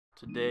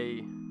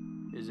Today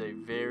is a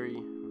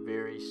very,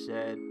 very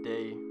sad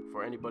day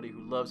for anybody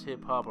who loves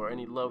hip hop or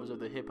any lovers of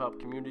the hip hop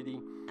community.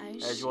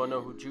 As you all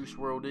know who Juice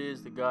Wrld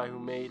is, the guy who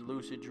made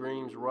Lucid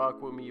Dreams,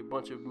 Rock With Me, a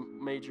bunch of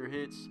major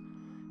hits,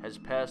 has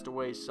passed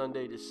away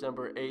Sunday,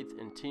 December 8th,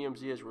 and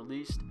TMZ has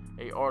released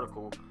an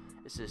article.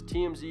 It says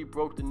TMZ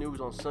broke the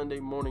news on Sunday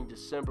morning,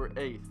 December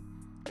 8th.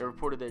 It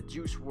reported that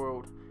Juice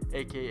Wrld,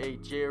 aka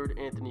Jared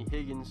Anthony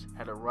Higgins,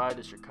 had arrived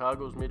at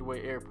Chicago's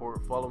Midway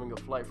Airport following a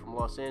flight from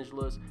Los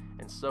Angeles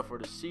and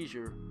suffered a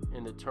seizure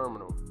in the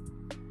terminal.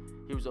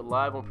 He was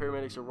alive when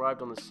paramedics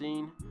arrived on the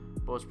scene,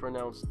 but was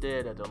pronounced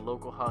dead at the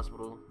local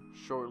hospital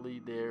shortly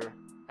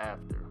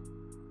thereafter.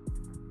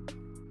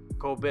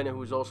 Cole Bennett,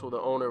 who is also the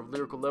owner of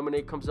Lyrical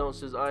Lemonade, comes out and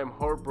says, "I am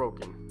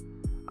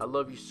heartbroken. I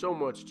love you so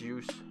much,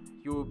 Juice.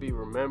 You will be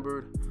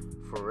remembered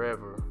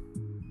forever."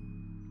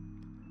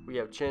 We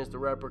have Chance the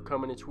Rapper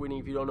coming and tweeting.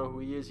 If you don't know who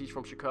he is, he's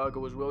from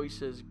Chicago as well. He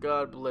says,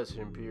 "God bless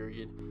him,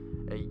 period.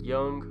 A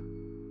young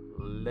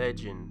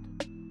legend."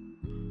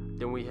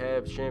 Then we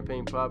have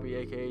Champagne Poppy,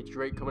 aka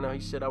Drake, coming out. He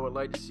said, "I would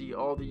like to see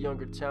all the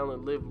younger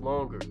talent live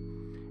longer.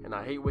 And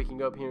I hate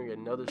waking up hearing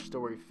another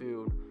story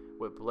filled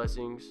with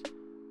blessings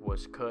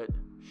was cut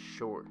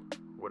short,"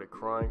 with a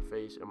crying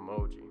face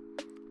emoji.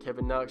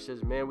 Kevin Knox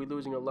says, "Man, we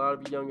losing a lot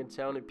of young and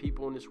talented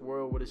people in this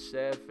world," with a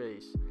sad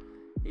face.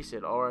 He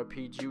said,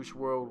 "RIP Juice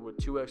Wrld," with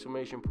 2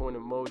 exclamation point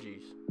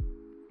emojis.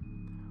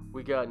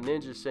 We got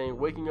Ninja saying,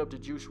 "Waking up to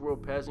Juice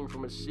Wrld passing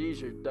from a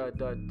seizure, ...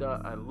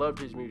 I loved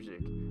his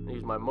music, and he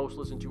was my most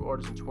listened to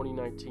artist in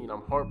 2019.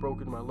 I'm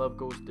heartbroken. My love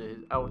goes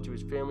out to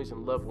his families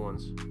and loved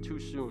ones. Too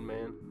soon,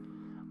 man."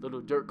 Little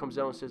Dirk comes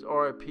out and says,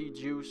 "RIP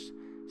Juice.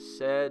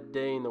 Sad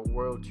day in the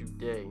world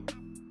today."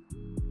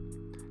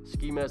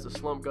 Ski Mask the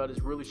Slump God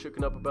is really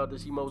shooken up about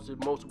this. He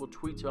posted multiple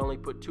tweets. I only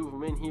put 2 of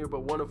them in here,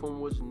 but one of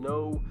them was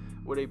 "no"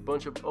 with a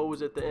bunch of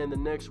O's at the end. The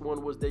next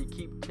one was "they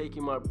keep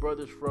taking my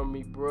brothers from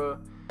me, bruh,"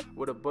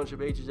 with a bunch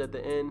of H's at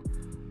the end.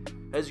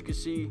 As you can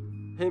see,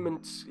 him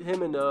and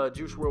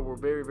Juice Wrld were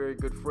very, very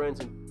good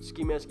friends, and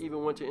Ski Mask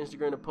even went to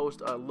Instagram to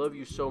post, "I love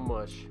you so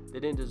much. They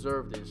didn't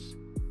deserve this.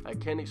 I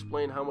can't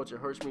explain how much it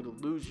hurts me to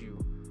lose you.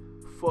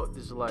 Fuck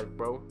this life,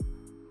 bro.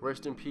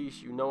 Rest in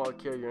peace. You know I'll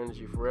carry your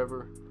energy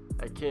forever.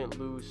 I can't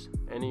lose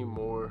any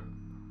more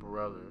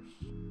brothers."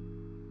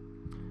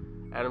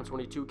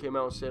 Adam22 came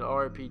out and said,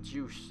 "RIP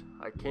Juice.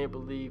 I can't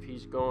believe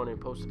he's gone," and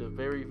posted a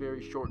very,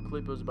 very short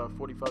clip. It was about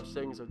 45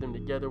 seconds of them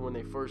together when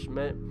they first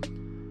met.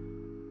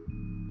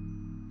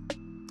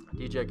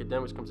 DJ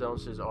Academics comes out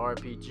and says,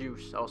 "RIP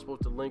Juice. I was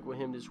supposed to link with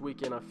him this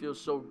weekend. I feel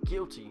so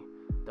guilty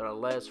that our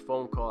last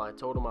phone call, I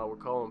told him I would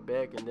call him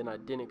back, and then I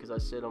didn't because I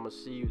said I'm going to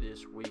see you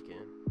this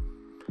weekend."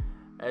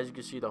 As you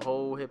can see, the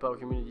whole hip-hop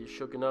community is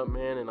shooken up,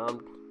 man, and I'm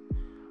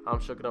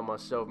shooken up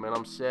myself, man.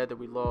 I'm sad that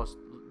we lost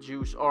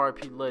Juice,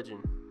 RIP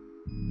legend.